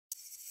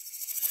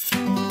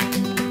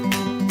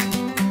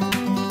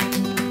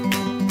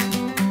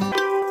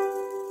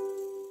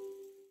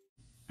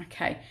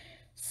Okay,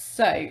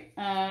 so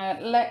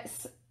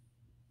let's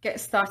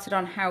get started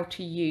on how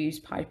to use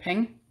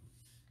piping.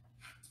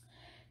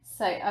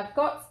 So I've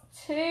got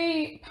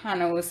 2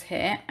 panels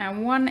here,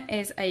 and one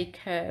is a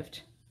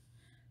curved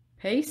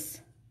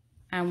piece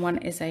and one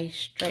is a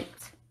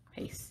straight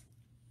piece.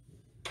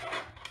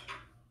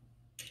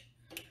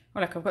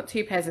 Oh look, I've got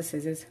 2 pairs of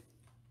scissors.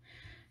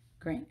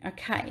 Great,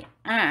 okay,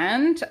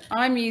 and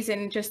I'm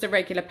using just a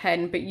regular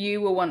pen, but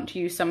you will want to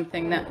use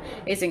something that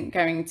isn't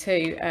going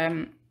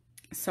to,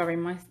 sorry,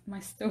 my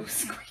stool's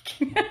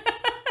squeaking.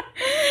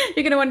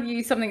 You're going to want to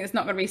use something that's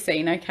not going to be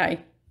seen, okay.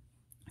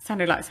 It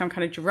sounded like some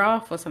kind of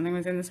giraffe or something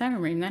was in the sewing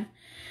room then.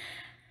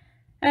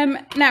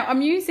 Now,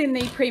 I'm using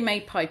the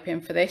pre-made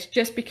piping for this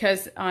just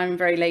because I'm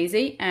very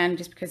lazy and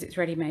just because it's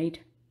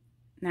ready-made.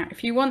 Now,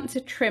 if you want to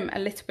trim a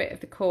little bit of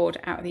the cord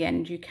out of the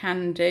end, you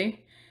can do.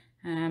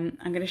 I'm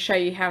going to show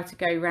you how to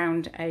go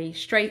around a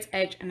straight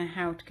edge and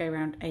how to go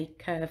around a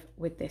curve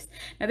with this.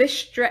 Now this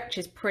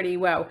stretches pretty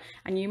well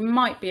and you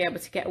might be able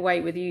to get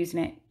away with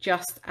using it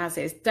just as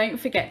is. Don't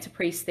forget to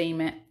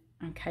pre-steam it,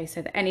 okay,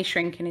 so that any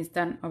shrinking is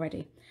done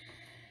already.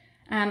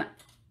 And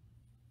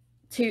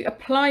to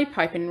apply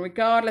piping,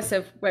 regardless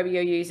of whether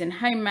you're using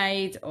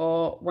homemade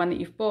or one that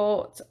you've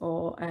bought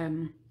or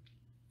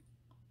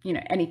you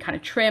know, any kind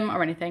of trim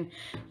or anything,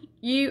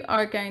 you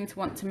are going to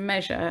want to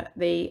measure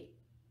the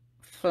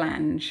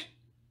flange.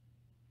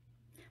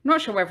 I'm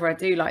not sure whether I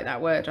do like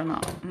that word or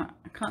not.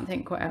 I can't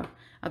think what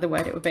other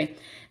word it would be.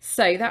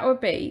 So that would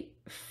be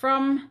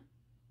from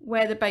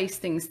where the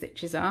basting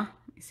stitches are.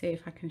 Let me see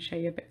if I can show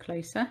you a bit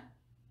closer.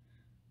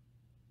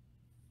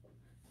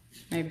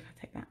 Maybe if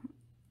I take that.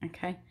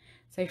 Okay.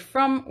 So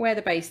from where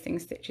the basting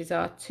stitches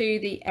are to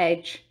the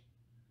edge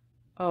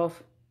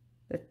of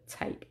the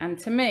tape. And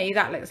to me,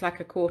 that looks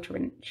like a 1/4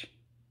 inch.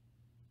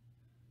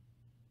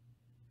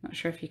 Not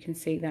sure if you can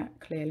see that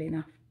clearly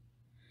enough.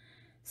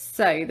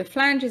 So the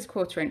flange is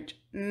 1/4 inch.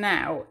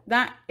 Now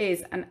that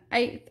is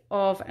 1/8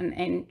 of an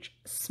inch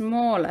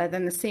smaller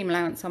than the seam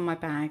allowance on my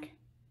bag.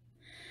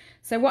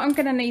 So what I'm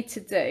going to need to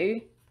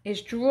do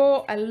is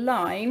draw a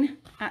line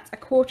at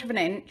 1/4 of an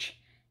inch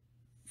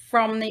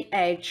from the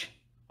edge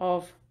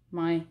of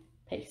my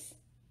piece,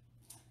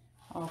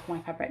 of my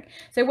fabric.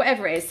 So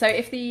whatever it is. So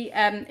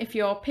if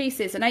your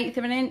piece is 1/8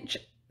 of an inch,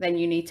 then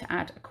you need to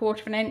add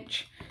 1/4 of an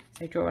inch.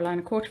 So draw a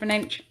line 1/4 of an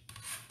inch.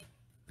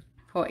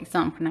 For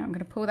example, now I'm going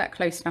to pull that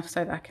close enough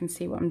so that I can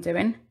see what I'm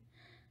doing.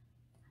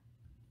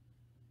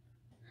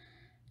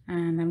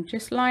 And I'm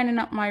just lining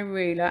up my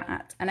ruler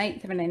at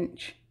 1/8 of an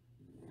inch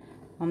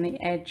on the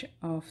edge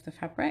of the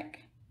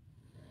fabric.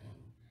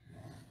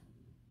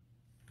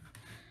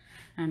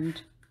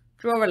 And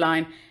draw a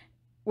line.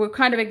 We'll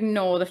kind of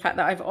ignore the fact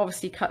that I've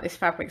obviously cut this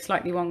fabric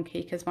slightly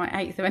wonky because my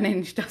 1/8 of an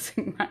inch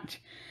doesn't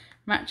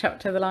match up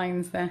to the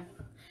lines there.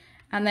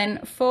 And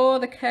then for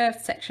the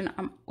curved section,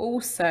 I'm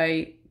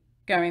also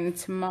going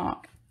to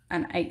mark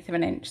 1/8 of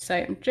an inch. So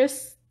I'm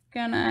just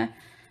gonna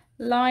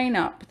line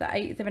up the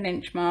 1/8 of an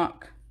inch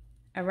mark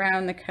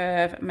around the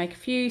curve and make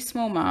a few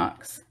small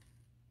marks.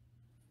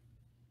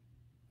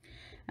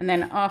 And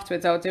then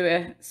afterwards I'll do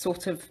a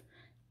sort of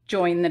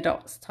join the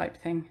dots type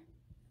thing.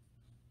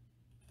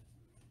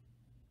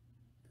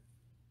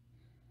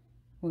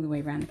 All the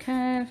way around the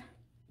curve.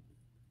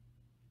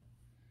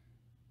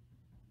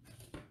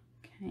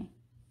 Okay.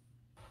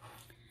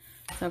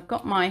 So I've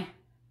got my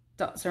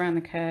dots around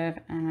the curve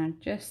and I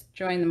just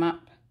join them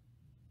up.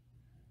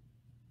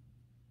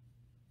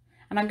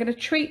 And I'm going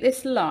to treat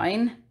this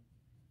line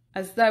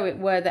as though it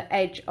were the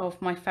edge of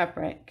my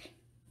fabric,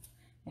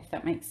 if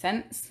that makes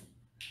sense.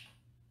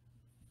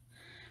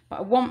 But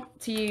I want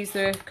to use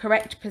the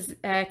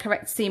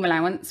correct seam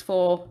allowance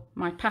for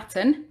my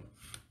pattern.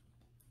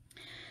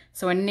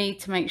 So I need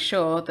to make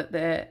sure that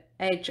the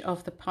edge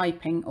of the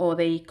piping or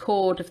the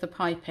cord of the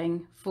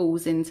piping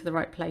falls into the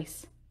right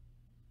place.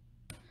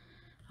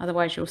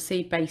 Otherwise you'll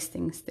see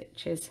basting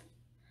stitches.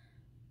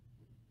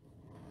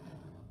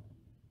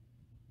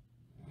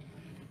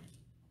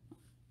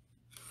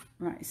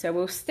 Right, so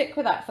we'll stick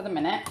with that for the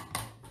minute.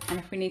 And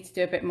if we need to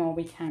do a bit more,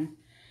 we can.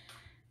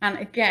 And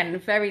again,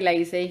 very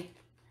lazy.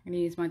 I'm going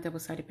to use my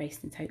double-sided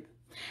basting tape.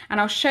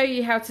 And I'll show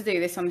you how to do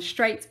this on the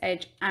straight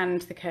edge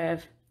and the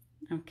curve.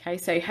 Okay,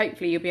 so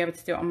hopefully you'll be able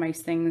to do it on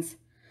most things.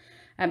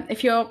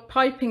 If you're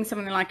piping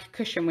something like a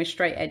cushion with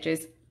straight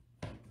edges,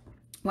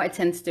 what I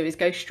tend to do is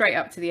go straight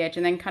up to the edge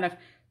and then kind of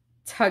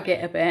tug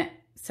it a bit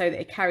so that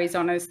it carries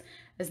on as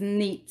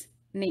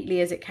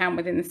neatly as it can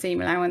within the seam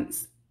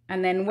allowance.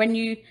 And then when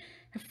you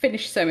have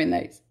finished sewing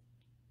those,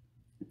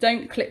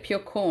 don't clip your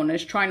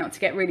corners. Try not to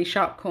get really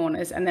sharp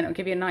corners, and then it'll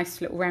give you a nice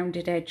little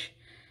rounded edge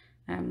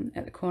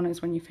at the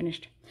corners when you've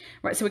finished.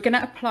 Right, so we're going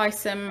to apply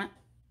some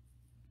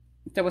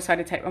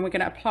double-sided tape and we're going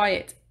to apply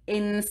it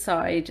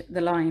inside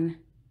the line.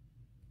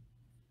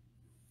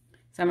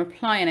 So I'm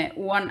applying it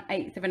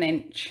 1/8 of an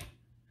inch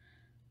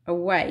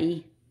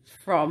away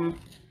from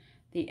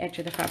the edge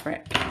of the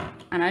fabric.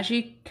 And as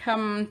you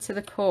come to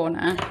the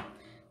corner,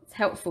 it's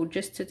helpful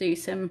just to do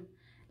some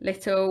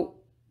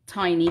little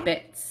tiny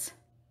bits,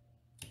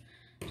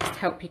 just to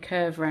help you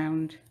curve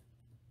round.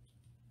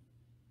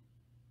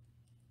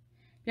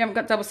 If you haven't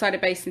got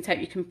double-sided basting tape,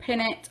 you can pin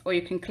it or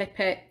you can clip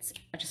it.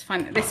 I just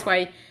find that this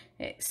way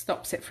it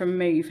stops it from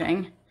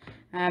moving.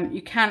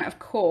 You can, of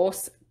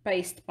course,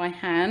 baste by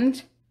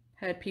hand.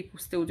 Heard people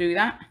still do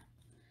that.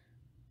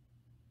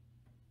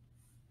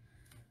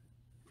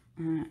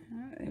 There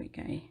we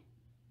go.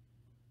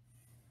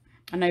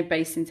 I know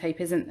basting tape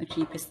isn't the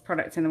cheapest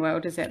product in the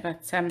world, is it?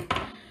 But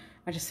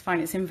I just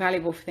find it's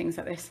invaluable for things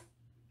like this.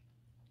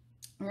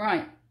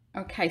 Right,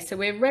 okay, so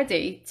we're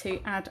ready to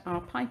add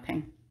our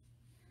piping.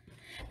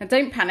 Now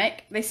don't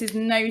panic, this is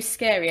no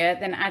scarier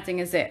than adding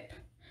a zip.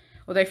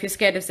 Although if you're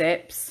scared of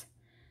zips,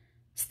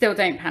 still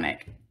don't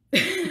panic.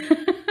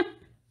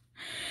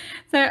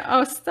 So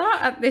I'll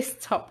start at this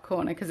top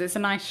corner because it's a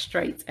nice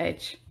straight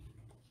edge.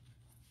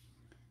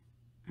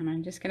 And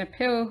I'm just going to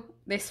peel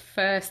this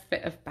first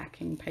bit of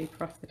backing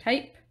paper off the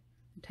tape.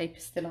 The tape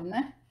is still on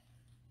there.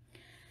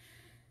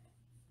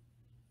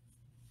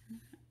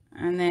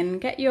 And then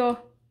get your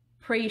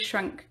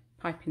pre-shrunk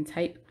piping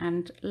tape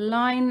and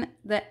line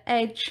the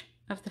edge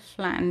of the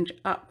flange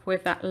up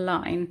with that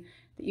line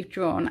that you've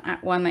drawn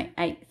at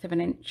 1/8 of an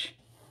inch.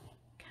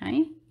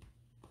 Okay.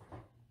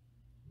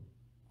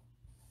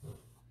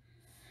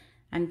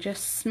 And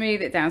just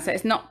smooth it down so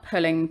it's not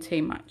pulling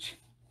too much.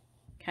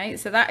 Okay,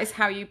 so that is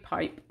how you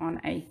pipe on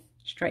a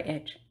straight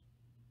edge.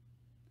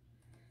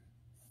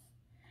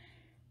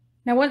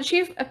 Now once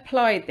you've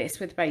applied this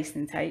with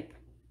basting tape,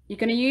 you're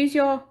going to use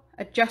your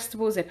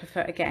adjustable zipper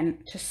foot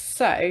again to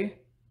sew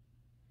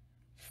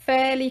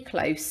fairly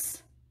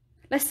close.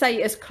 Let's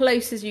say as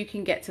close as you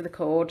can get to the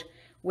cord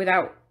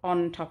without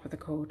on top of the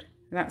cord,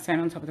 without sewing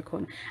on top of the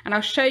cord. And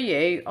I'll show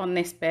you on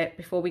this bit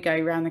before we go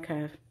around the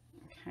curve.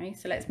 Okay,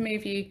 so let's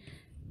move you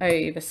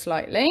over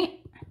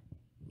slightly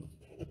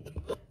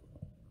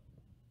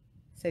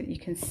so that you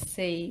can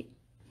see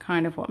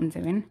kind of what I'm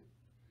doing.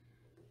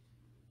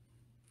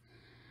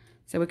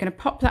 So we're going to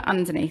pop that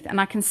underneath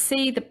and I can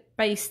see the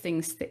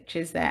basting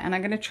stitches there, and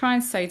I'm going to try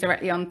and sew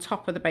directly on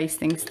top of the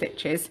basting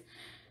stitches.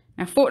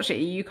 Now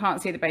fortunately you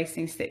can't see the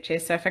basting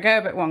stitches, so if I go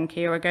a bit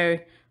wonky or I go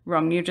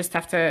wrong, you just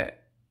have to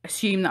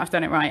assume that I've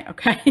done it right,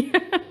 okay?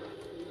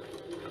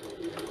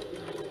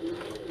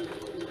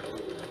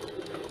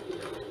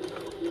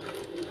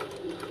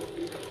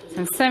 So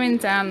I'm sewing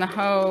down the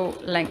whole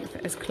length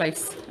as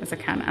close as I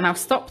can, and I'll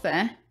stop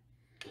there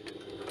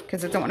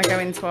because I don't want to go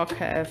into our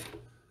curve.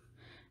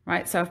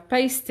 Right, so I've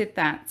basted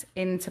that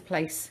into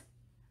place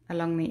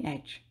along the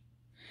edge,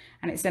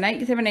 and it's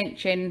 1/8 of an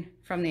inch in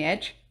from the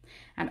edge,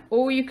 and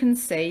all you can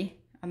see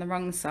on the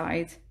wrong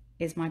side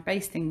is my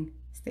basting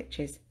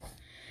stitches.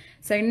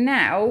 So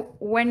now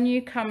when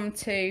you come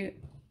to,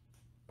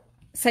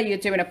 say you're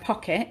doing a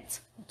pocket,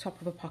 top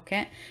of a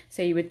pocket,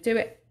 so you would do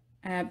it,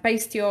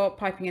 baste your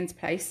piping into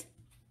place,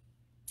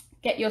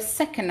 get your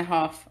second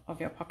half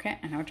of your pocket,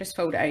 and I'll just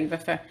fold it over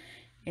for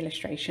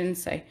illustration,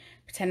 so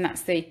pretend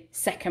that's the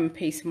second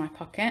piece of my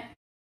pocket.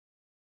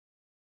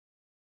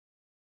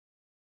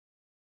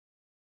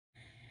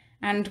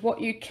 And what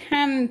you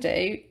can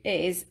do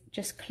is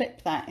just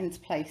clip that into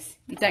place.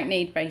 You don't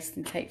need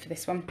basting tape for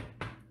this one.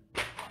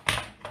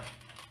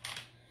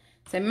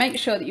 So make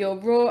sure that your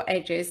raw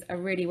edges are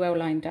really well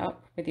lined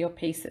up with your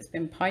piece that's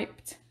been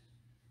piped.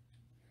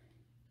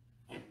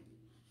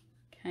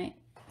 Okay,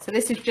 so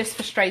this is just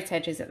for straight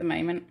edges at the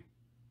moment.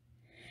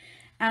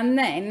 And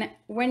then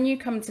when you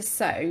come to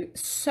sew,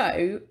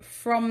 sew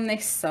from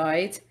this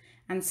side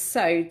and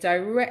sew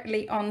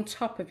directly on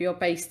top of your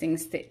basting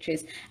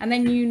stitches. And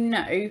then you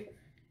know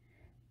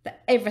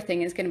that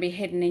everything is going to be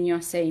hidden in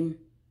your seam.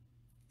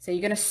 So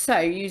you're going to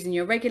sew using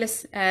your regular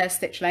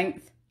stitch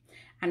length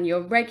and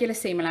your regular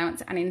seam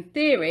allowance. And in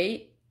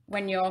theory,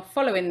 when you're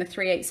following the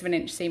 3/8 of an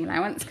inch seam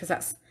allowance, because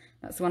that's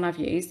the one I've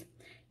used,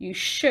 you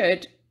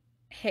should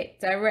hit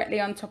directly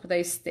on top of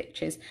those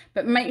stitches,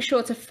 but make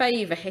sure to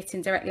favour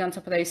hitting directly on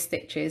top of those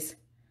stitches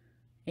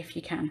if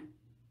you can.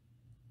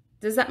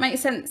 Does that make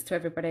sense to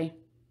everybody?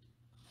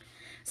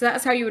 So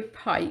that's how you would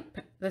pipe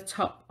the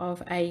top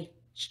of a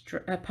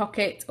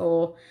pocket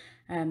or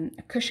a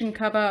cushion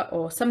cover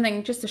or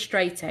something, just a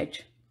straight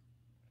edge.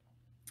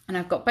 And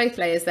I've got both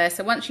layers there,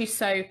 so once you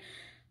sew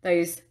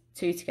those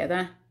two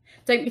together,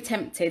 don't be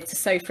tempted to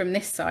sew from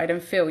this side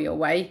and feel your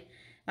way.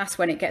 That's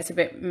when it gets a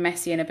bit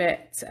messy and a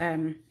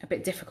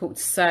bit difficult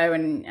to sew,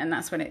 and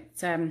that's when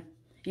it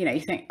you know,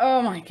 you think,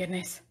 oh my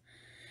goodness,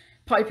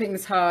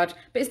 piping's hard,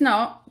 but it's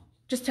not.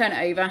 Just turn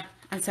it over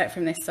and sew it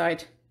from this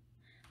side.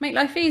 Make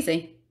life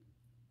easy.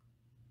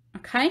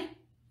 Okay,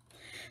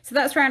 so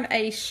that's around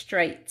a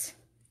straight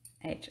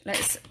edge.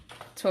 Let's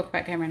talk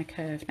about going around a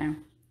curve now.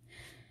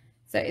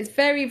 So it's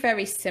very,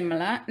 very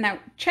similar. Now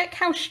check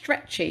how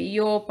stretchy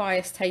your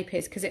bias tape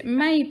is, because it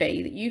may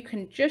be that you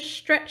can just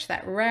stretch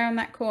that round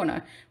that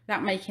corner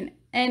without making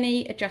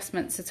any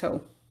adjustments at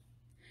all.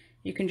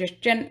 You can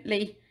just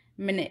gently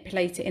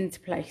manipulate it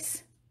into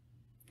place.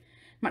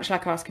 Much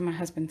like asking my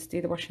husband to do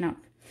the washing up.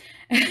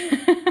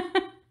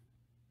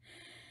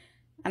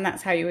 And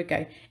that's how you would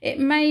go. It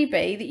may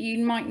be that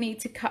you might need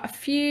to cut a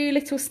few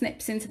little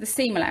snips into the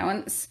seam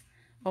allowance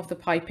of the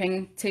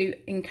piping to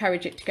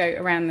encourage it to go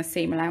around the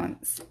seam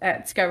allowance,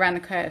 to go around the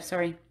curve,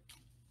 sorry.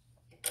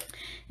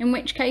 In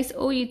which case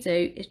all you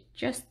do is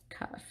just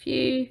cut a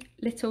few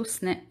little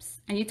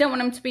snips, and you don't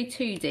want them to be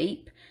too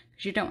deep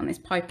because you don't want this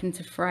piping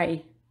to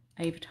fray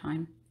over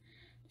time.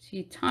 So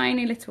you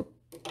tiny little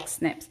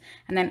snips,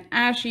 and then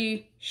as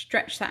you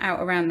stretch that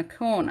out around the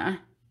corner,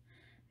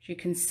 as you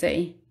can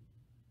see,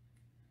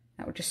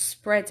 that will just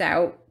spread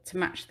out to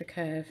match the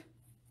curve.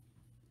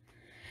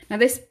 Now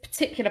this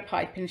particular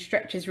piping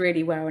stretches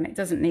really well and it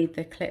doesn't need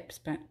the clips,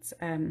 but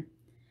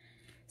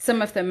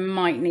some of them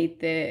might need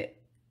the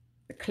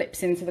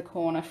clips into the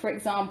corner. For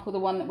example, the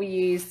one that we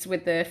used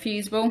with the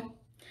fusible,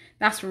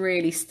 that's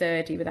really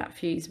sturdy with that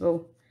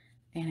fusible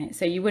in it,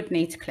 so you would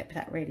need to clip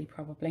that really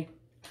probably.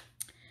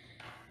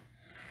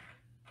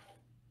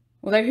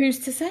 Although who's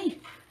to say,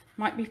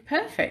 might be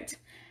perfect.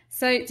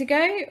 So to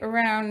go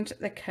around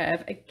the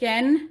curve,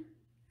 again,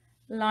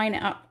 line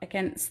it up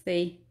against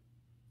the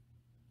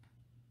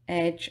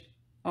edge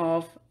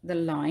of the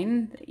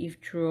line that you've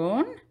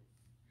drawn.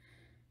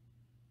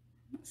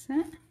 That's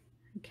it.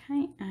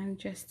 Okay, and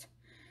just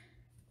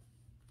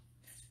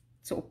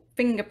sort of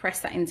finger press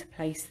that into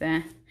place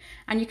there.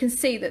 And you can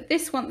see that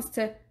this wants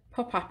to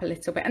pop up a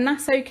little bit, and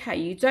that's okay.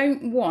 You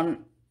don't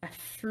want a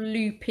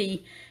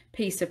floopy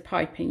piece of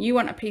piping. You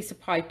want a piece of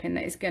piping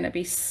that is going to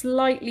be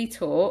slightly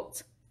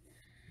taut,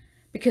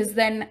 because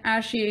then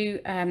as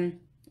you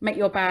make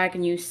your bag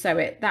and you sew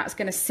it, that's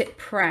going to sit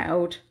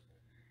proud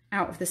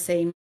out of the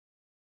seam.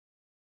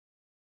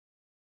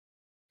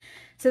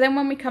 So then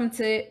when we come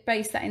to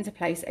baste that into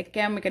place,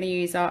 again, we're going to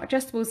use our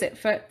adjustable zip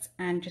foot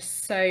and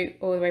just sew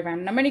all the way around.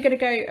 And I'm only going to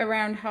go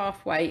around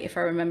halfway if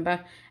I remember,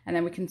 and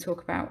then we can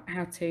talk about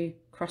how to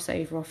cross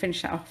over or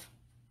finish that off.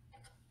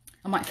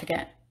 I might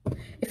forget.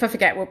 If I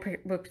forget, we'll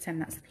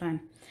pretend that's the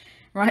plan.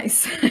 Right,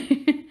 so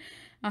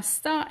I'll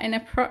start in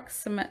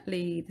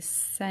approximately the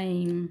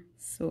same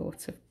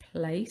sort of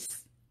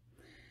place.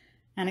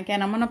 And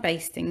again, I'm on a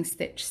basting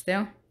stitch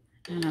still,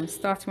 and I'm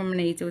starting with my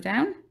needle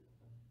down.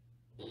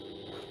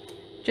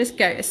 Just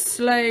go as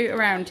slow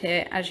around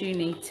here as you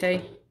need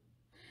to,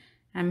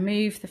 and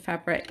move the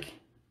fabric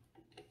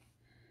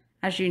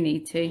as you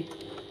need to.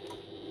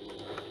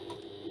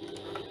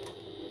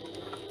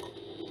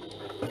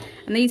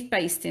 And these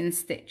basting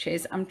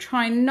stitches, I'm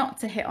trying not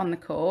to hit on the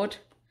cord,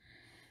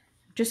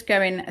 just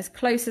going as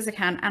close as I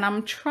can, and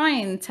I'm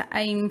trying to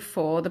aim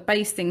for the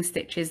basting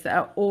stitches that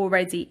are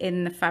already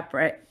in the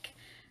fabric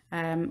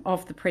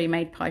of the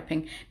pre-made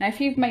piping. Now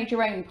if you've made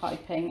your own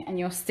piping and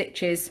your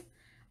stitches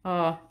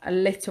are a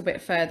little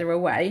bit further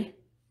away,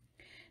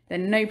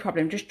 then no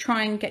problem, just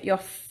try and get your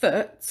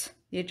foot,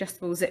 the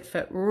adjustable zip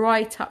foot,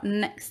 right up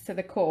next to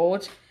the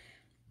cord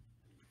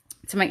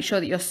to make sure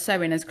that you're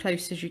sewing as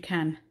close as you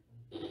can.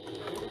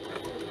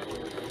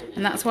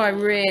 And that's why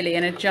really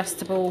an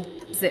adjustable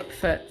zip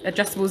foot,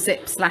 adjustable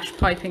zip /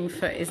 piping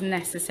foot is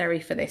necessary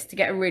for this to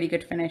get a really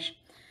good finish.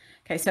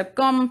 Okay, so I've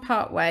gone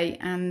part way,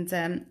 and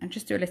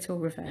just do a little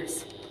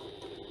reverse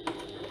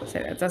so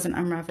that it doesn't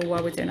unravel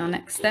while we're doing our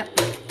next step.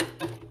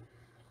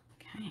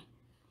 Okay,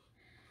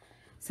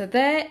 so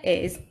there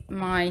is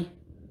my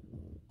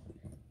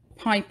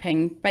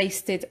piping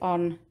basted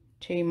on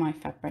to my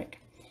fabric,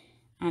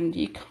 and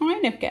you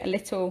kind of get a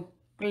little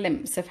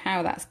glimpse of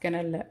how that's going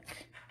to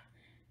look.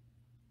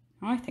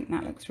 I think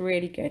that looks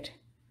really good,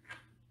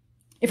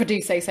 if I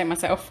do say so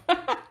myself.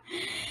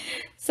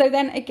 So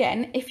then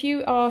again, if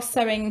you are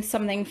sewing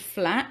something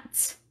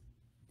flat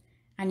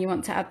and you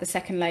want to add the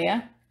second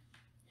layer,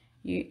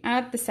 you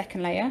add the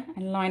second layer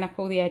and line up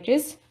all the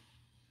edges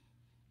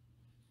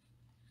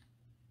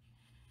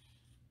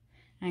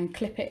and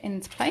clip it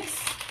into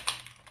place.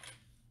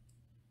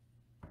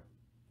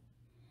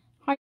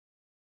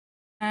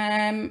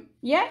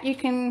 Yeah, you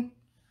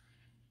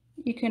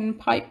can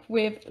pipe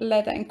with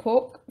leather and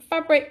cork.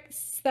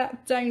 Fabrics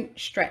that don't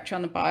stretch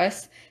on the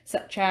bias,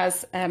 such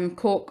as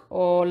cork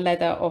or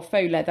leather or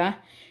faux leather,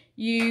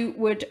 you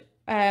would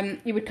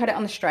cut it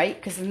on the straight,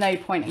 because there's no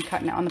point in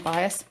cutting it on the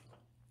bias.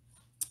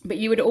 But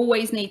you would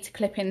always need to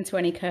clip into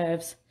any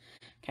curves.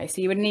 Okay,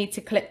 so you would need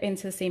to clip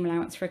into the seam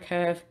allowance for a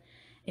curve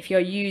if you're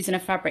using a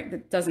fabric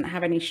that doesn't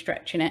have any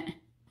stretch in it.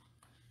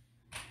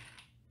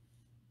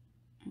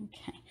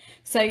 Okay,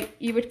 so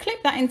you would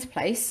clip that into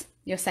place,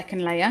 your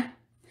second layer.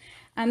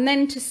 And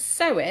then to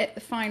sew it,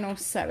 the final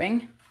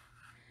sewing,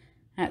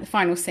 the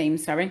final seam,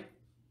 sorry.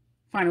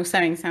 Final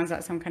sewing sounds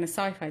like some kind of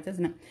sci-fi,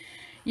 doesn't it?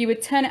 You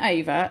would turn it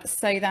over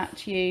so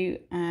that you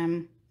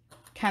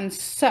can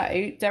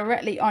sew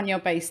directly on your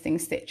basting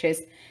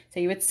stitches. So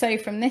you would sew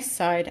from this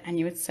side and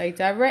you would sew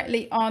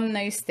directly on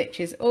those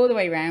stitches all the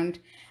way around.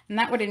 And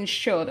that would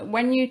ensure that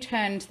when you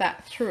turned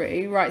that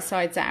through, right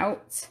sides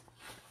out,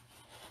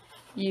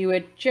 you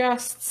would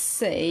just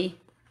see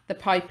the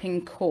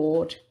piping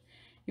cord.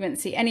 You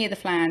wouldn't see any of the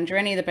flange or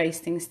any of the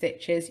basting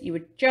stitches. You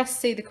would just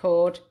see the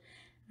cord,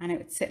 and it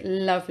would sit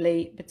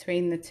lovely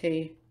between the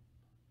two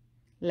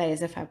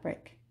layers of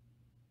fabric.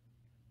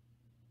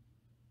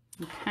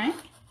 Okay.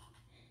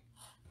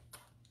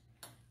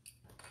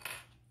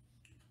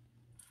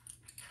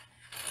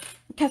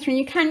 Catherine,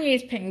 you can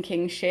use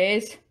pinking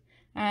shears.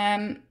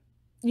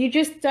 You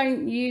just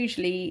don't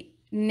usually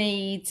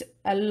need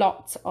a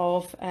lot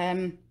of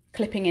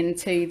clipping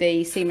into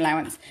the seam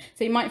allowance.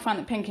 So you might find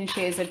that pinking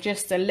shears are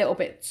just a little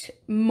bit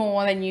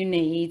more than you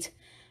need,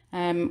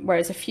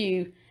 whereas a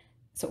few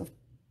sort of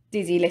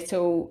dizzy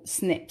little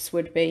snips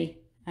would be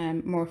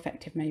more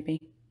effective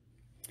maybe.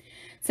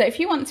 So if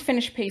you want to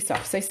finish a piece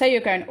off, so say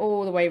you're going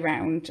all the way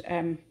around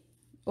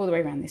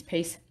this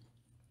piece,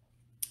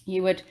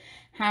 you would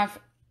have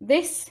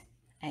this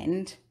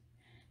end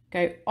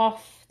go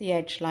off the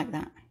edge like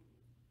that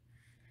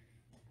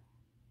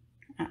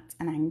at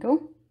an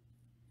angle,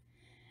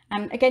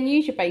 and again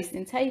use your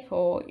basting tape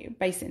or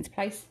baste it into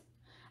place,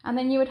 and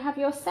then you would have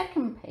your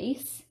second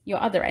piece, your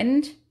other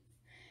end,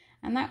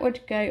 and that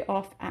would go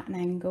off at an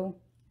angle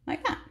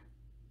like that,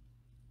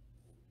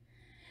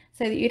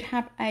 so that you'd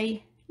have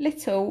a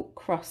little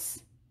cross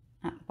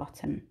at the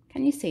bottom.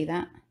 Can you see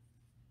that?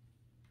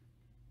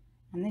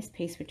 And this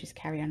piece would just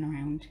carry on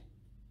around.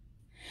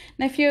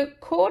 Now if your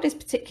cord is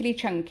particularly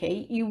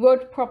chunky, you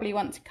would probably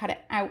want to cut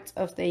it out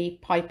of the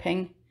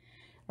piping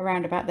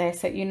around about there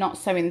so you're not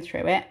sewing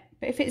through it.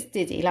 But if it's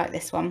diddy like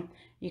this one,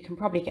 you can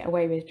probably get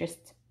away with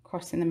just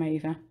crossing them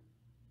over.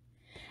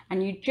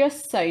 And you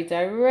just sew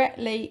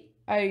directly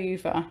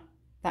over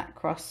that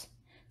cross.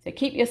 So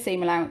keep your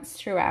seam allowance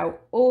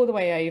throughout, all the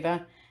way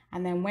over,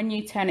 and then when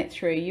you turn it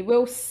through, you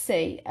will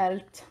see a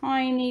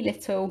tiny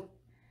little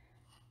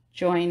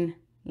join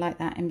like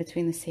that in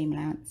between the seam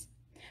allowance.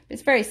 But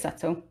it's very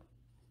subtle,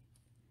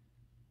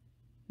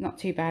 not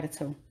too bad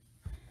at all.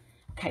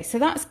 Okay, so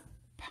that's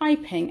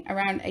piping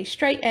around a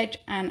straight edge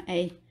and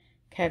a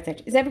curved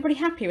edge. Is everybody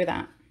happy with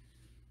that?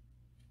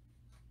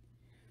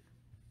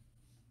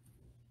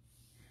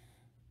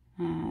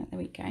 There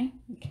we go.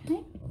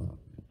 Okay.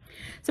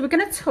 So we're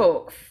going to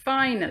talk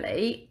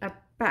finally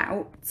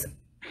about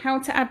how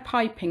to add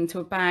piping to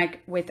a bag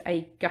with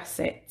a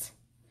gusset.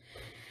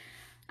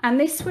 And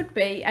this would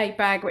be a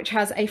bag which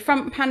has a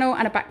front panel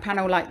and a back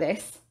panel like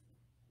this,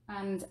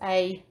 and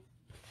a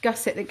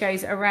gusset that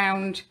goes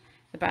around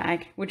the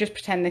bag. We'll just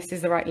pretend this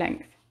is the right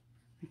length.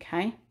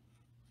 Okay.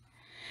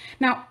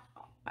 Now,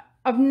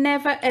 I've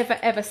never,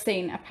 ever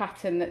seen a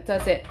pattern that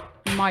does it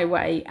my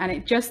way, and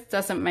it just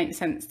doesn't make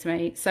sense to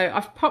me. So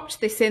I've popped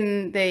this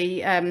in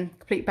the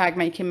Complete Bag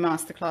Making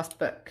Masterclass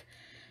book.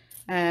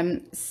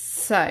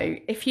 So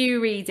if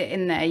you read it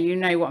in there, you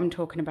know what I'm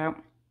talking about.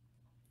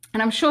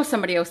 And I'm sure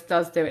somebody else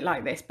does do it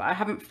like this, but I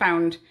haven't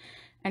found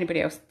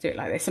anybody else do it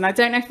like this. And I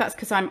don't know if that's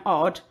because I'm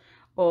odd,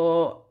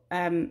 or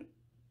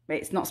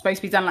it's not supposed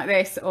to be done like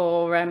this,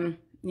 or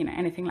you know,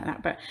 anything like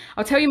that. But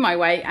I'll tell you my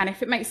way, and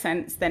if it makes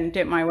sense, then do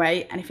it my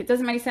way, and if it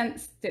doesn't make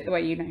sense, do it the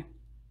way you know.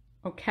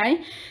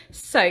 Okay,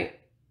 so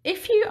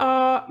if you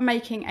are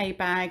making a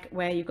bag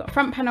where you've got a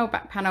front panel,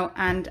 back panel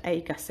and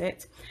a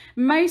gusset,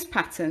 most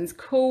patterns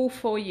call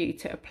for you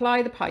to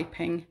apply the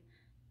piping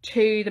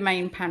to the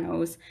main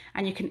panels,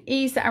 and you can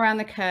ease that around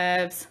the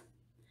curves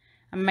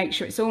and make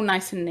sure it's all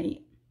nice and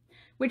neat,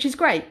 which is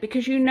great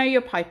because you know your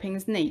piping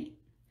is neat.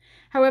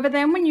 However,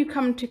 then when you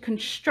come to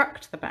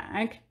construct the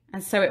bag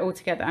and sew it all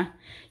together,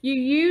 you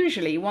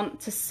usually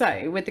want to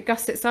sew with the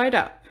gusset side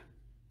up,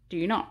 do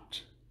you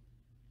not?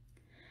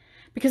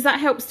 Because that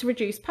helps to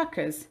reduce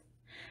puckers.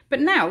 But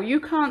now you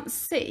can't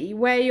see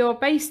where your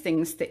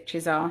basting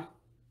stitches are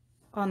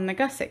on the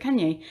gusset, can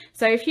you?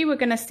 So if you were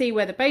going to see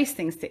where the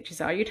basting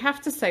stitches are, you'd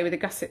have to sew with the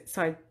gusset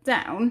side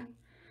down,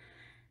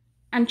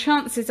 and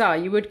chances are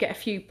you would get a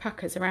few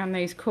puckers around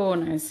those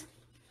corners.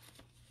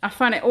 I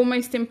find it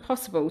almost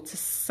impossible to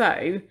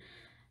sew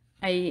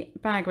a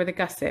bag with a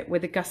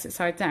gusset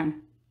side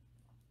down.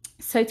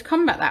 So to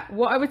combat that,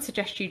 what I would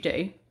suggest you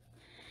do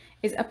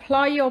is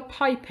apply your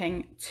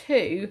piping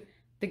to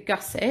the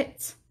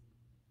gusset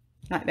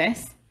like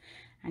this,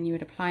 and you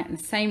would apply it in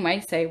the same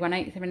way, so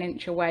 1/8 of an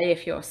inch away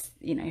if your,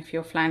 if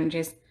your flange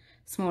is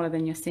smaller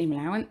than your seam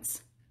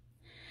allowance.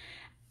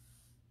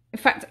 In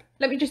fact,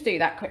 let me just do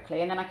that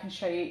quickly, and then I can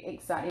show you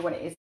exactly what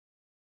it is.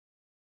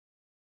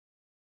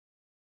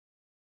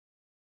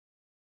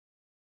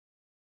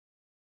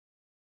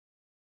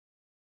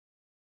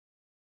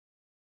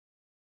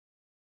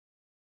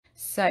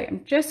 So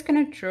I'm just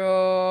going to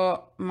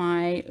draw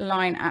my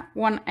line at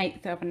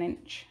 1/8 of an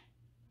inch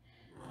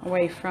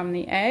away from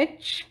the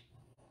edge.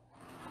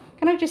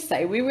 Can I just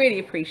say, we really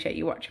appreciate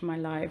you watching my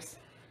lives,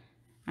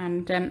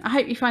 and I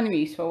hope you find them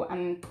useful,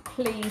 and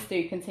please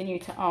do continue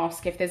to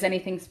ask if there's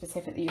anything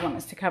specific that you want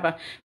us to cover.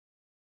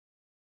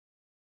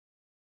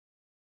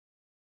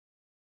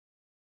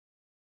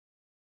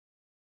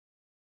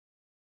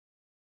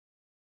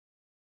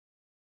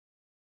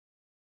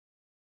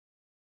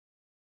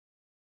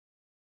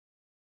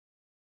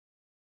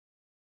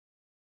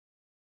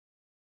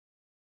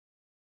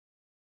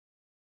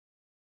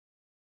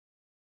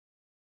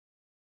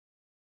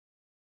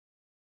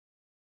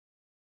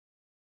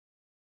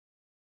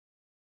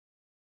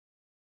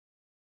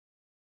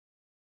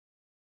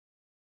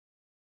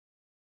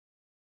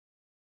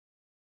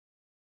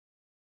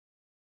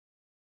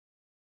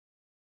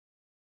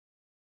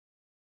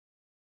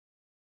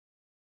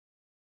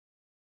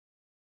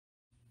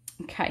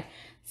 Okay,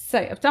 so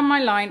I've done my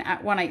line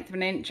at 1/8 of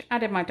an inch,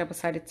 added my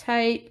double-sided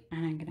tape,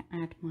 and I'm going to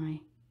add my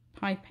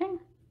piping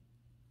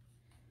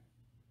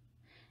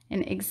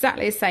in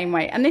exactly the same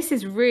way. And this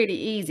is really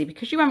easy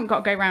because you haven't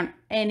got to go around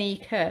any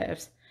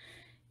curves.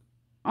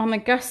 On the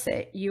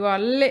gusset, you are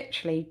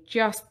literally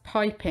just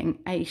piping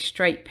a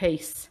straight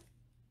piece.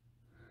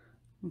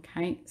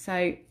 Okay,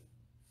 so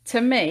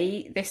to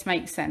me, this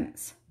makes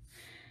sense.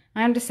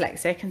 I am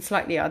dyslexic and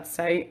slightly odd,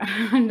 so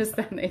I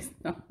understand it's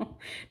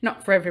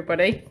not for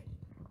everybody.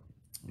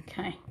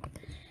 Okay,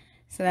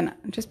 so then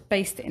I just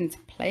baste it into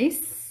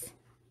place.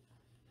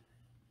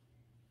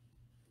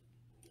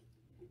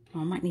 Oh,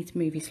 I might need to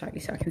move you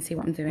slightly so I can see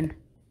what I'm doing.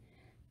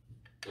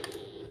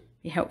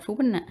 Be helpful,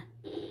 wouldn't it?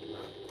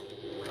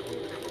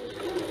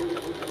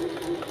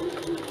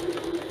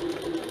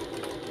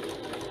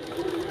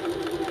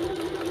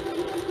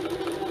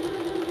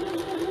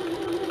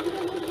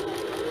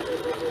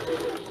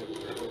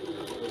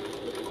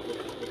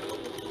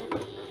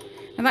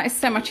 And that is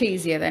so much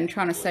easier than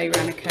trying to sew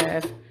around a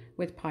curve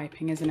with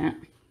piping, isn't it?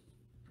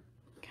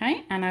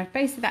 Okay, and I've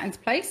basted that into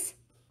place.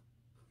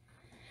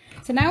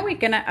 So now we're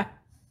going to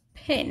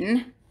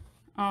pin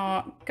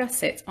our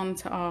gusset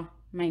onto our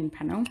main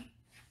panel.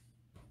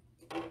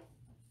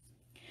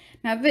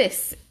 Now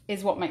this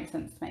is what makes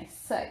sense to me.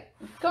 So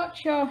you've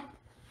got your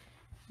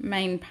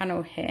main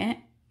panel here,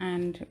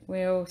 and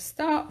we'll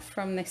start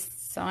from this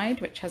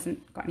side, which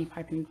hasn't got any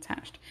piping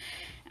attached.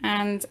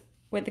 And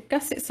with the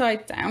gusset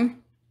side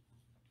down,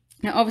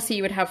 now obviously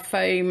you would have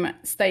foam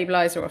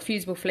stabilizer or a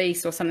fusible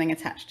fleece or something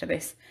attached to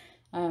this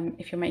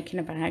if you're making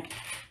a bag.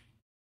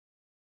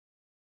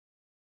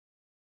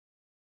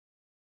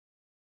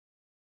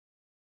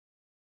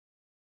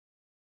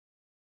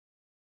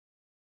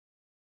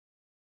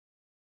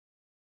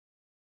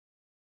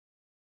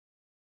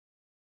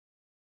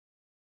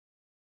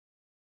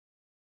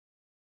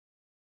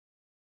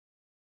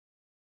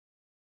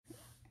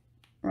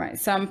 Right,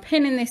 so I'm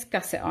pinning this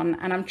gusset on,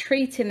 and I'm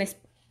treating this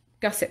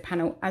gusset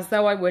panel as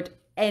though I would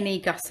any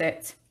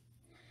gusset.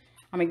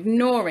 I'm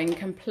ignoring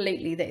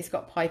completely that it's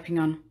got piping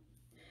on.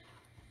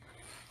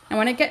 And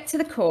when I get to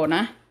the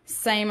corner,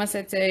 same as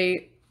I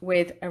do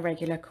with a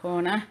regular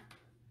corner,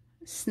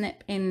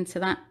 snip into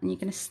that, and you're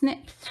going to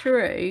snip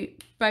through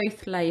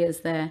both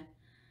layers there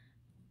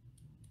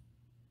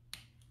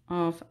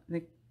of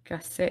the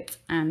gusset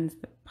and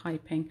the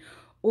piping.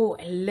 Oh,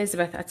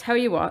 Elizabeth, I tell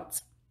you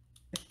what,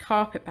 the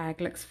carpet bag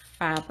looks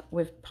fab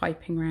with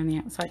piping around the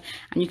outside,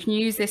 and you can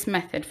use this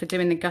method for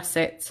doing the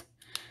gusset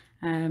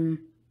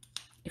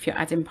if you're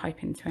adding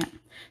pipe into it.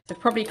 So I've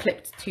probably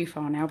clipped too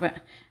far now, but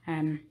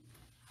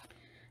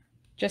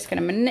just going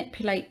to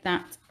manipulate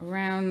that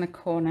around the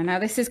corner. Now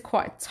this is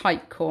quite a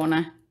tight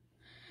corner.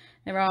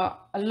 There are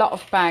a lot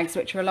of bags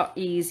which are a lot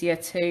easier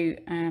to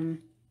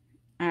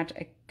add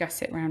a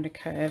gusset around a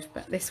curve,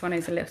 but this one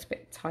is a little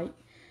bit tight.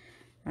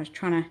 I was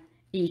trying to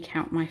eke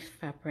out my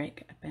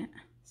fabric a bit.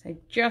 So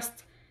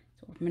just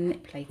sort of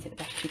manipulate it the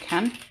best you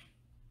can.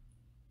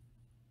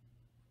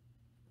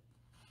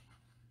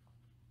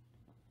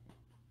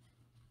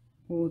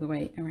 All the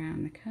way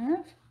around the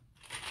curve.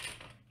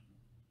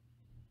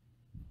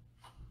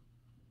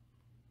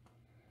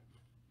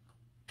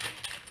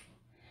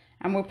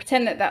 And we'll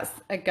pretend that that's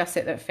a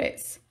gusset that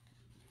fits.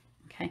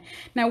 Okay.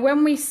 Now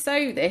when we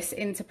sew this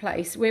into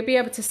place, we'll be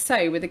able to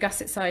sew with the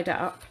gusset side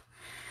up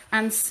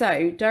and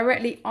sew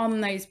directly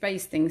on those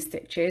basting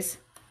stitches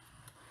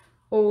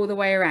all the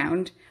way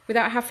around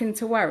without having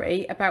to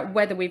worry about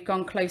whether we've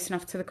gone close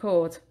enough to the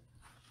cord.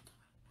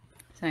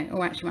 So,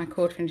 oh, actually my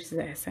cord finishes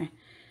there, so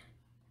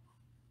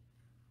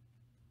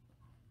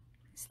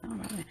start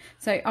right there.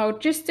 So I'll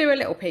just do a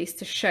little piece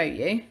to show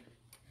you.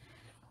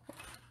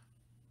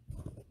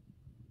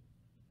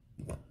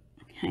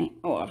 Okay,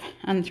 oh, I've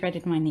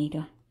unthreaded my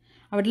needle.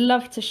 I would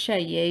love to show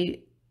you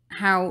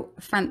how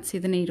fancy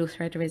the needle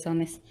threader is on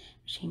this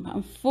machine, but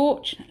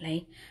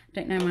unfortunately I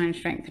don't know my own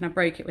strength, and I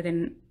broke it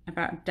within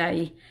about a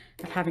day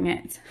of having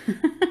it.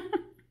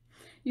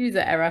 User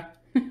error.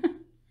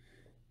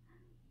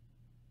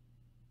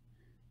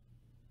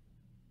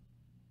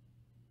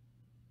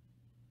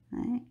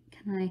 Right,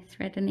 can I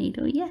thread a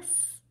needle?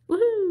 Yes.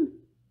 Woohoo!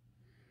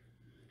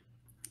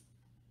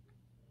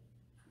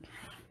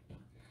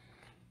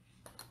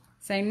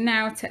 So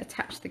now to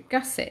attach the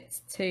gusset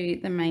to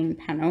the main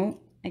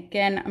panel,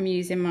 again I'm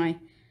using my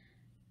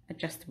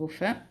adjustable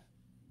foot.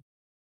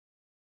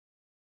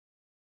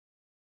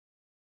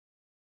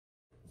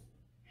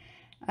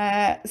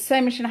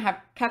 Sewing machine I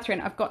have, Catherine,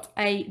 I've got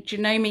a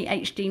Janome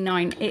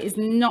HD9. It is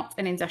not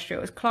an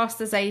industrial. It's classed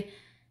as a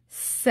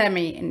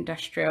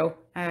semi-industrial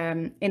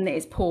in that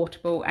it's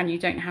portable and you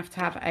don't have to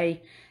have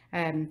a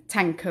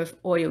tank of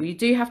oil. You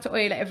do have to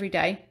oil it every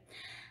day.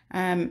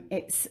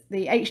 It's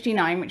the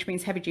HD9, which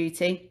means heavy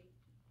duty.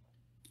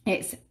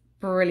 It's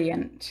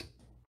brilliant.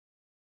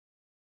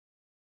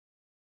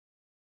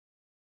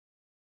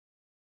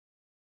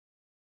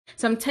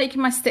 So I'm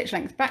taking my stitch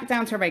length back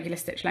down to a regular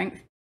stitch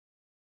length.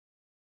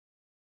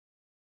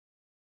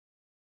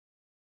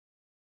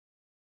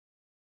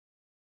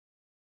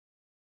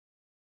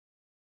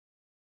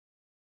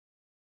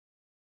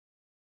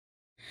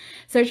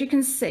 So as you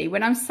can see,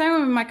 when I'm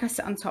sewing with my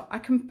gusset on top, I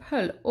can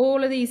pull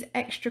all of these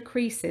extra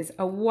creases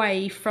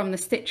away from the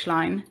stitch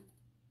line.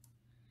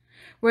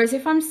 Whereas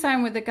if I'm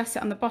sewing with the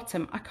gusset on the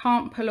bottom, I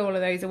can't pull all of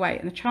those away,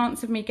 and the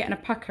chance of me getting a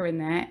pucker in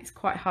there is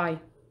quite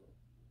high.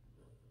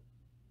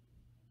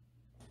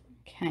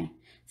 Okay,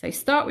 so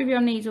start with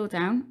your needle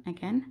down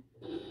again.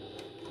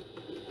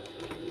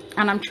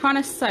 And I'm trying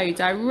to sew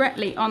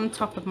directly on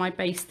top of my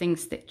basting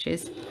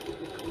stitches.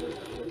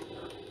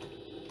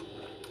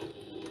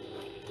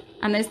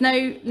 And there's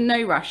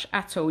no rush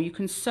at all. You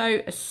can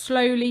sew as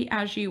slowly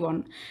as you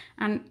want.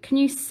 And can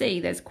you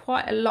see there's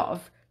quite a lot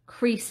of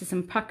creases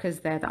and puckers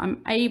there that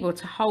I'm able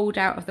to hold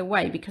out of the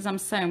way because I'm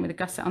sewing with a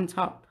gusset on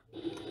top.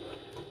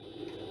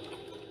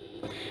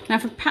 Now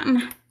if a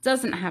pattern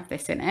doesn't have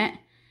this in it,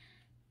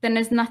 then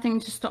there's nothing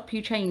to stop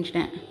you changing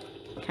it.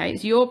 Okay,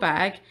 it's your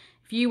bag.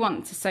 If you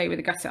want to sew with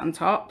a gusset on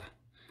top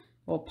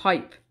or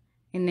pipe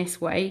in this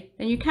way,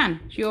 then you can.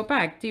 It's your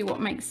bag. Do what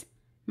makes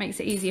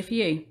it easier for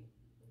you.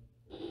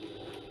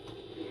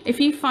 If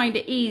you find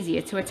it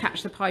easier to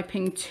attach the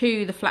piping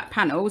to the flat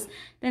panels,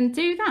 then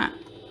do that.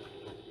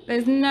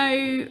 There's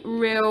no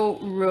real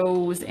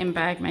rules in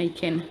bag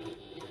making.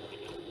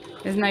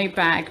 There's no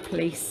bag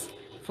police,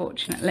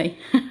 fortunately.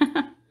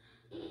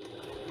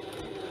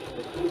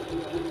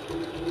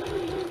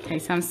 Okay,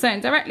 so I'm sewing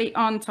directly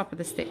on top of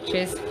the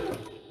stitches,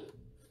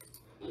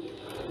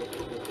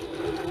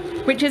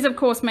 which is of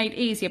course made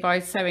easier by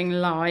sewing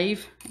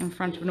live in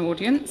front of an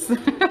audience.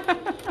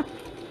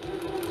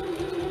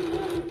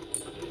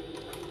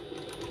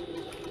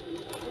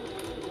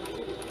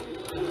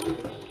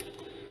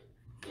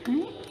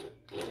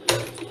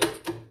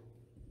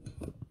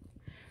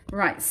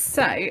 Right,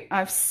 so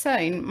I've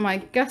sewn my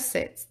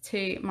gusset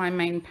to my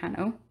main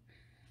panel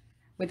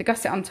with the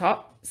gusset on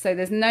top, so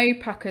there's no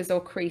puckers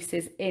or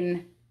creases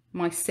in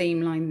my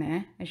seam line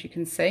there, as you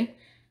can see.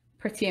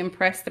 Pretty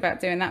impressed about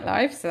doing that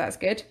live, so that's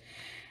good.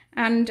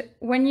 And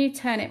when you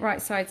turn it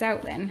right sides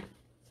out then,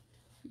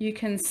 you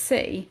can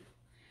see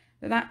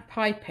that that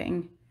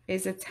piping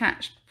is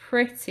attached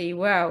pretty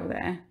well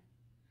there,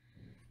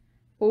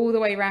 all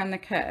the way around the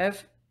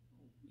curve.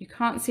 You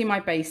can't see my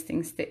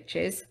basting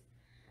stitches.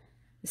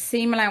 The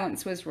seam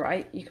allowance was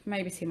right. You can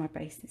maybe see my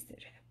basting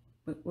stitch.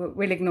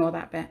 We'll ignore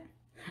that bit.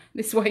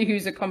 This is why you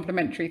use a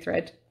complementary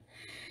thread.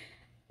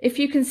 If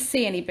you can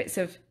see any bits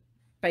of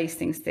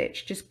basting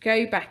stitch, just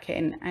go back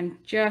in and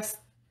just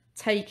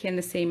take in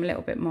the seam a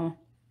little bit more.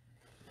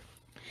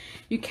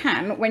 You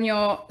can, when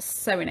you're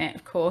sewing it,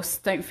 of course,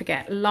 don't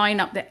forget, line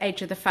up the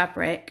edge of the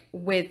fabric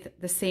with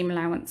the seam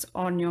allowance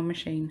on your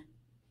machine.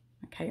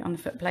 Okay, on the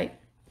foot plate.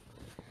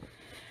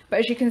 But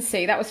as you can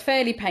see, that was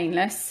fairly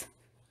painless.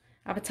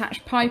 I've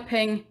attached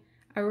piping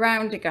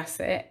around a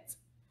gusset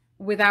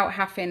without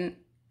having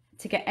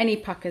to get any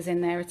puckers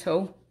in there at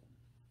all.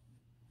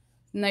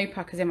 No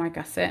puckers in my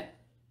gusset.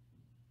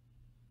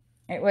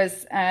 It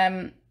was,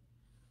 I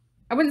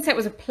wouldn't say it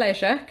was a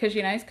pleasure because,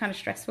 you know, it's kind of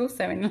stressful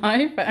sewing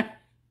live, but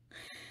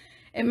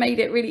it made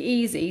it really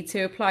easy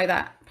to apply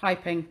that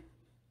piping.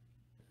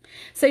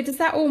 So does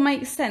that all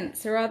make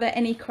sense, or are there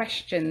any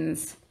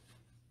questions?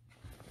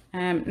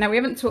 Now we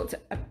haven't talked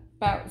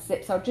about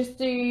zips. I'll just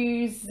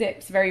do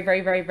zips very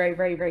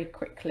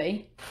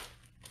quickly,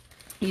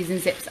 using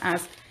zips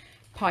as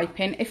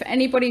piping. If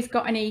anybody's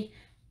got any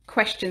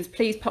questions,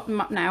 please pop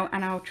them up now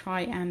and I'll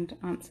try and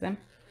answer them.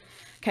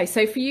 Okay,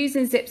 so for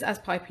using zips as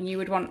piping, you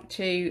would want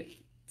to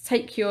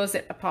take your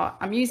zip apart.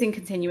 I'm using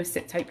continuous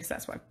zip tape because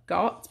that's what I've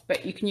got,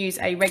 but you can use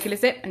a regular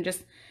zip and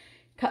just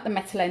cut the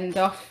metal end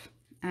off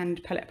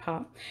and pull it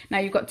apart. Now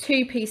you've got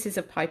two pieces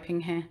of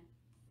piping here.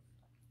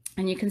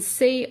 And you can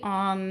see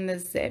on the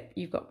zip,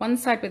 you've got one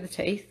side with the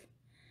teeth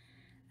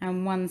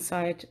and one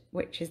side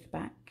which is the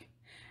back.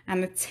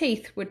 And the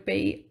teeth would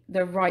be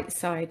the right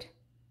side.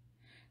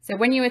 So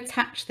when you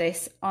attach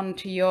this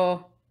onto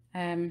your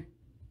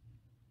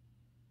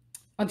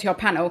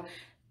panel,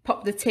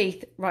 pop the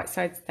teeth right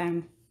sides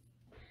down.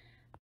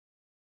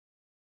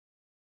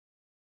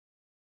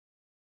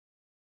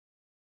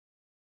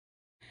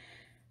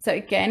 So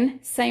again,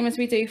 same as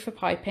we do for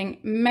piping,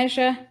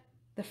 measure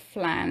the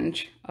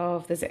flange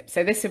of the zip.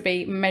 So this would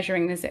be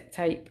measuring the zip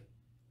tape.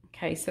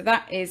 Okay, so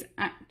that is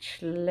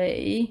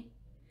actually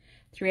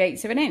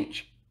 3/8 of an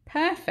inch.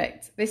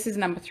 Perfect. This is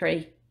number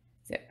 3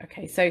 zip.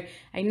 Okay, so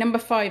a number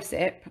 5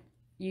 zip,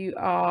 you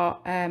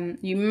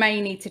may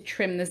need to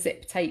trim the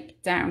zip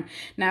tape down.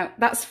 Now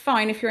that's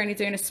fine if you're only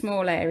doing a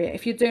small area.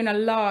 If you're doing a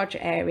large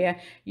area,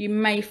 you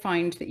may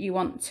find that you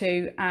want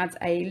to add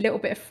a little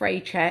bit of fray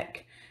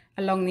check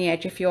along the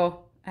edge if you're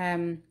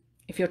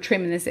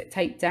trimming the zip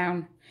tape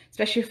down,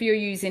 especially if you're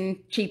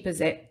using cheaper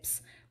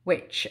zips,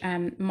 which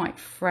might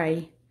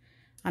fray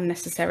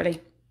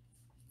unnecessarily.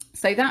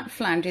 So that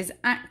flange is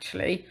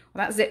actually,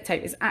 well, that zip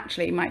tape is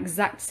actually my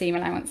exact seam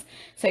allowance.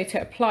 So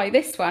to apply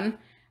this one,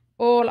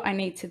 all I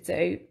need to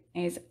do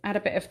is add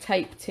a bit of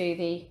tape to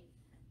the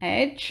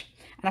edge.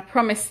 And I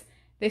promise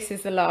this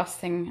is the last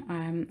thing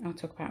I'll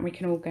talk about. We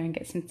can all go and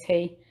get some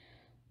tea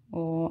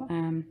or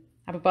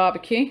have a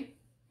barbecue.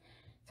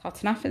 It's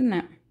hot enough, isn't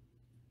it?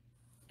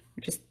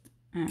 We'll just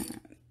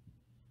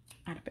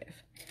Add a bit of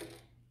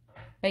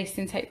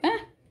basting tape there.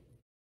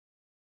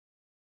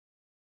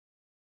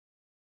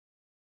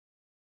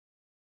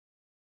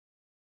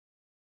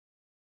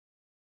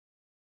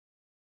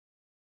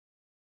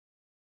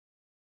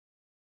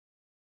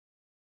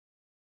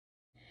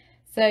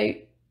 So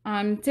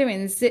I'm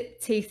doing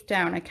zip teeth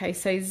down. Okay,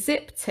 so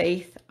zip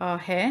teeth are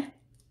here,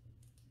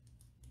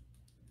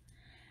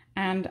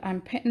 and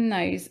I'm putting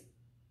those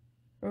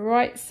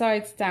right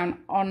sides down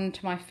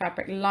onto my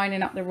fabric,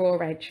 lining up the raw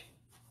edge.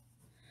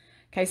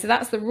 Okay, so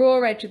that's the raw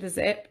edge of the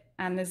zip,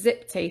 and the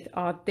zip teeth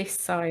are this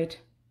side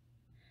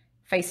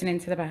facing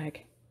into the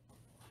bag.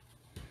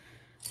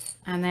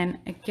 And then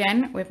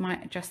again with my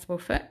adjustable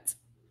foot,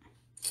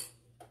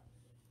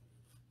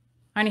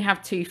 I only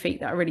have 2 feet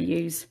that I really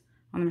use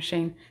on the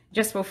machine,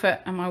 adjustable foot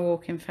and my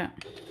walking foot.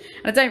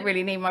 And I don't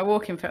really need my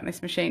walking foot on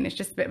this machine, it's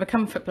just a bit of a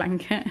comfort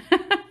blanket.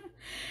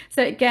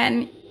 So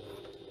again,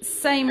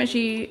 same as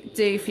you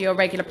do for your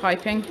regular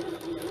piping,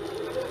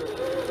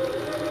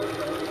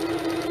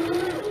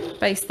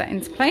 baste that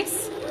into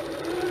place.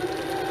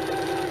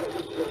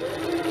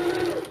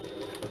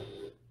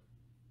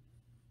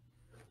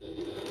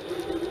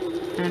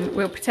 And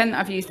we'll pretend that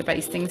I've used the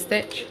basting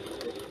stitch.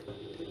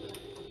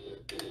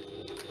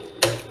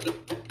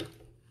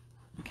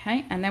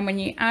 Okay, and then when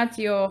you add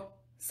your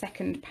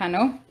second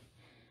panel,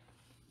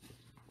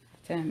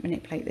 to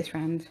manipulate this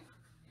round,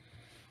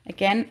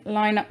 again,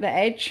 line up the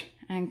edge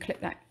and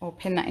clip that or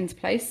pin that into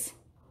place.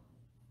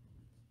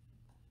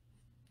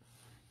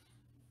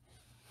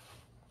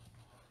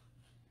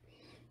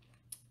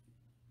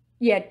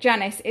 Yeah,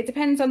 Janice, it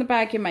depends on the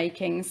bag you're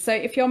making. So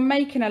if you're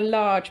making a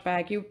large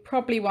bag, you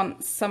probably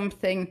want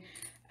something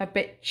a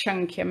bit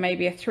chunkier,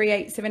 maybe a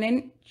 3/8 of an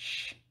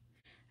inch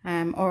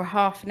or a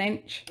 1/2 an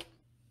inch.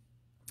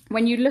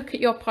 When you look at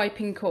your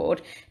piping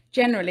cord,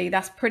 generally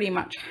that's pretty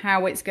much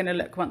how it's going to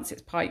look once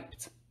it's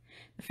piped.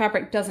 The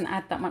fabric doesn't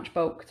add that much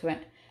bulk to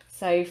it.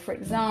 So for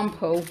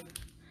example,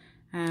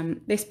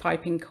 this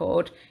piping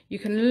cord, you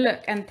can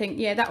look and think,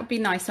 yeah, that would be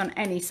nice on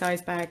any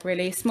size bag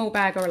really, a small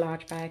bag or a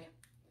large bag.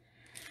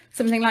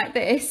 Something like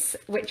this,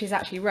 which is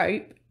actually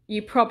rope,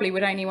 you probably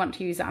would only want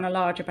to use it on a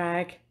larger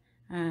bag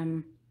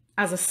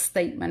as a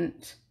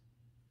statement.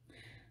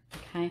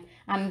 Okay,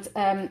 and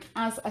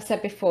as I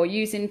said before,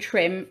 using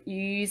trim,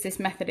 you use this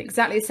method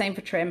exactly the same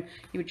for trim.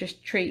 You would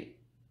just treat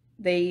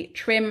the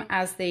trim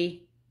as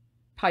the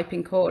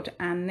piping cord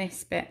and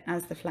this bit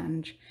as the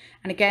flange.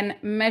 And again,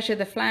 measure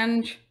the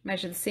flange,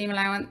 measure the seam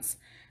allowance,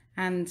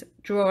 and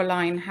draw a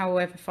line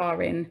however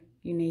far in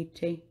you need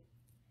to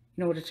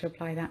in order to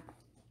apply that.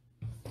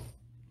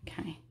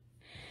 Okay,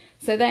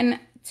 so then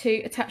to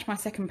attach my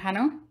second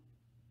panel,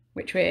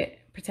 which we're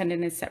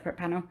pretending is a separate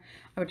panel,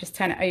 I would just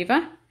turn it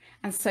over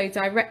and sew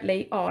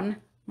directly on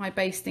my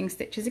basting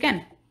stitches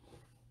again.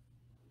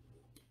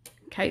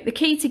 Okay, the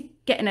key to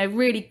getting a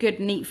really good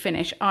neat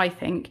finish, I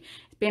think, is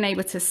being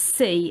able to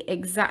see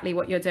exactly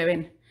what you're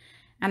doing.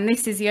 And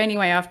this is the only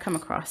way I've come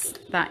across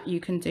that you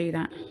can do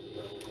that.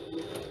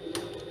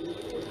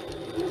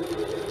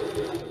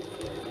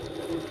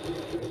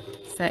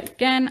 So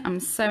again, I'm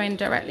sewing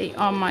directly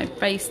on my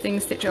basting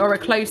stitch, or as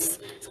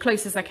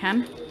close as I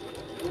can.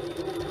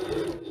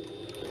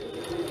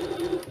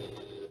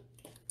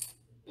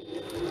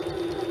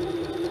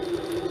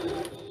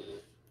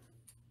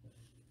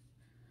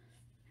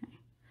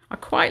 I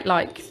quite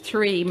like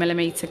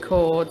 3mm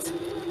cord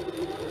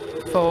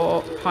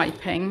for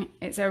piping.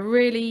 It's a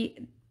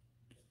really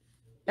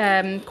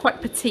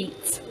quite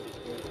petite,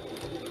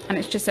 and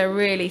it's just a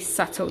really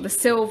subtle. The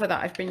silver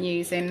that I've been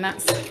using,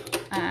 that's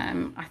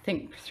I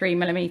think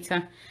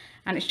 3mm,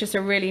 and it's just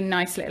a really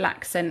nice little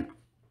accent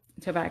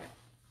to a bag.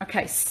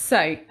 Okay,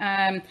 so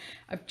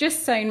I've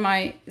just sewn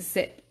my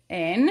zip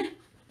in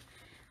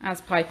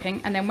as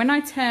piping, and then when I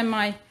turn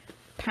my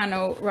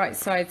panel right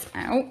sides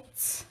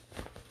out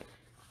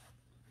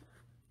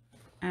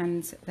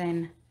and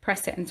then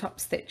press it and top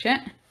stitch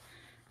it,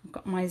 I've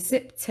got my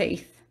zip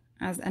teeth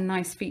as a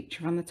nice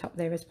feature on the top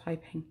there as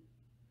piping.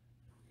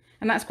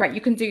 And that's great.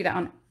 You can do that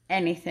on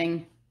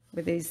anything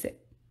with these zip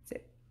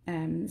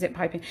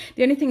piping.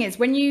 The only thing is,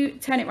 when you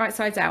turn it right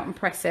sides out and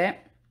press it,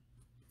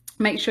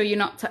 make sure you're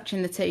not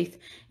touching the teeth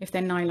if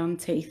they're nylon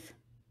teeth.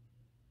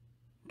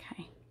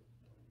 Okay.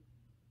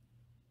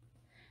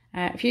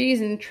 If you're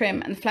using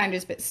trim and the flange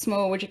is a bit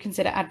small, would you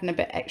consider adding a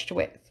bit extra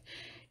width?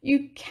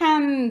 You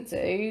can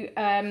do.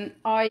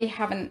 I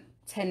haven't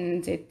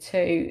tended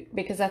to,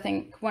 because I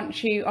think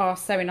once you are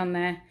sewing on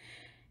there,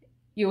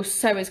 you'll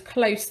sew as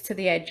close to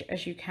the edge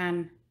as you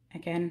can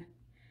again.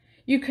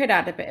 You could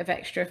add a bit of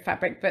extra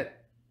fabric, but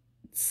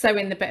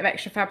sewing the bit of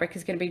extra fabric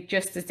is going to be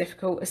just as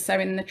difficult as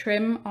sewing the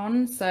trim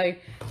on. So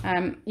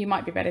you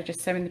might be better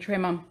just sewing the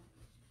trim on.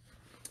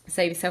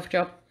 Save yourself a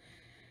job.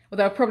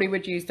 Although I probably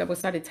would use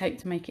double-sided tape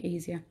to make it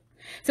easier.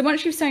 So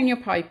once you've sewn your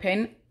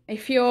piping,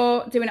 if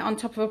you're doing it on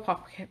top of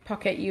a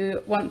pocket,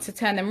 you want to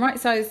turn them right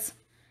sides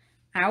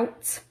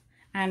out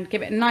and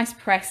give it a nice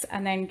press,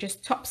 and then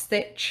just top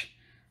stitch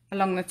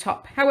along the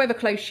top, however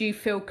close you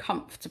feel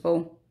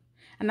comfortable.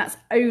 and that's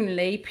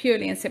only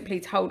purely and simply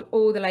to hold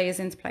all the layers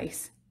into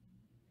place.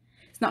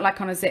 It's not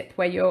like on a zip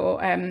where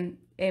you're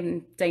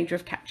in danger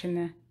of catching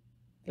the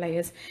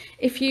layers.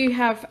 If you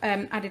have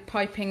added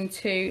piping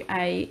to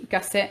a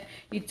gusset,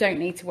 you don't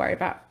need to worry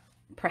about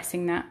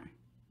pressing that,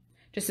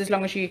 just as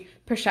long as you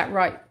push that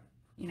right,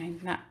 you know,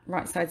 that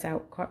right side's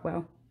out quite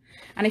well.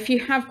 And if you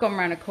have gone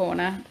around a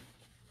corner,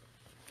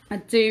 I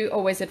do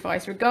always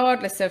advise,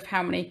 regardless of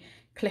how many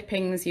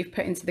clippings you've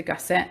put into the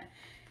gusset,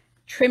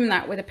 trim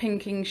that with a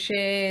pinking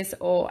shears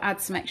or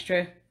add some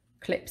extra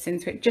clips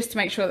into it, just to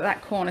make sure that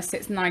that corner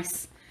sits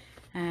nice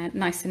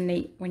and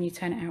neat when you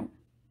turn it out.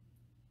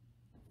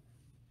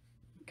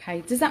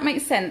 Okay, does that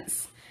make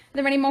sense? Are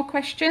there any more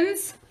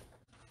questions?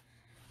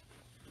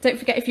 Don't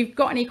forget, if you've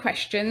got any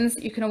questions,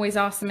 you can always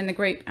ask them in the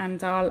group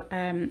and I'll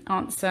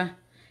answer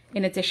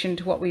in addition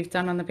to what we've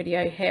done on the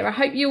video here. I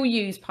hope you'll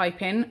use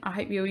piping. I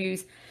hope you'll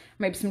use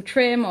maybe some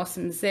trim or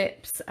some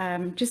zips.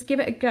 Just give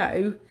it a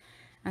go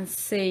and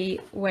see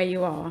where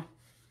you are.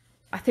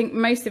 I think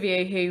most of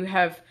you who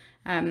have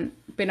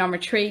been on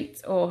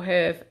retreat or who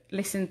have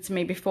listened to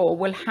me before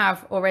will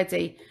have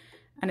already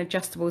an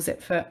adjustable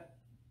zip foot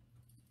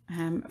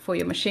for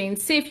your machine.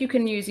 See if you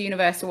can use a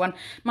universal one.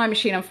 My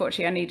machine,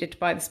 unfortunately, I needed to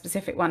buy the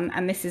specific one,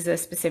 and this is a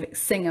specific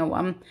Singer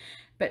one.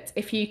 But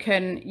if you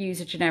can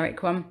use a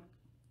generic one,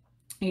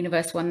 a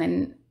universal one,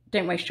 then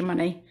don't waste your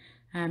money.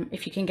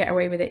 If you can get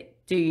away with it,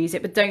 do use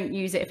it, but don't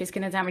use it if it's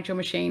going to damage your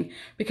machine,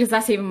 because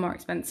that's even more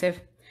expensive.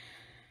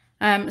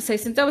 So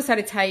some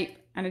double-sided tape,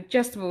 an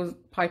adjustable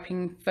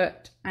piping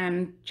foot,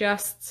 and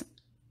just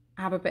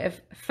have a bit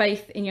of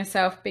faith in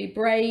yourself. Be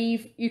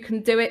brave. You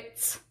can do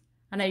it.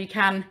 I know you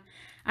can.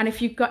 And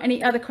if you've got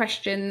any other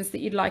questions that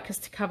you'd like us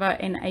to cover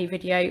in a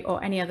video,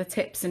 or any other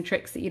tips and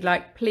tricks that you'd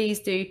like, please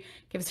do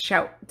give us a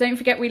shout. Don't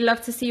forget, we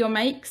love to see your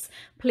makes.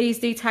 Please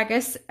do tag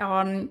us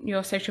on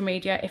your social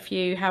media if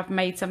you have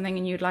made something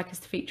and you'd like us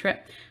to feature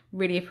it.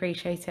 Really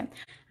appreciate it.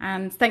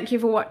 And thank you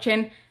for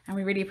watching, and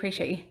we really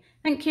appreciate you.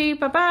 Thank you.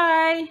 Bye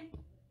bye.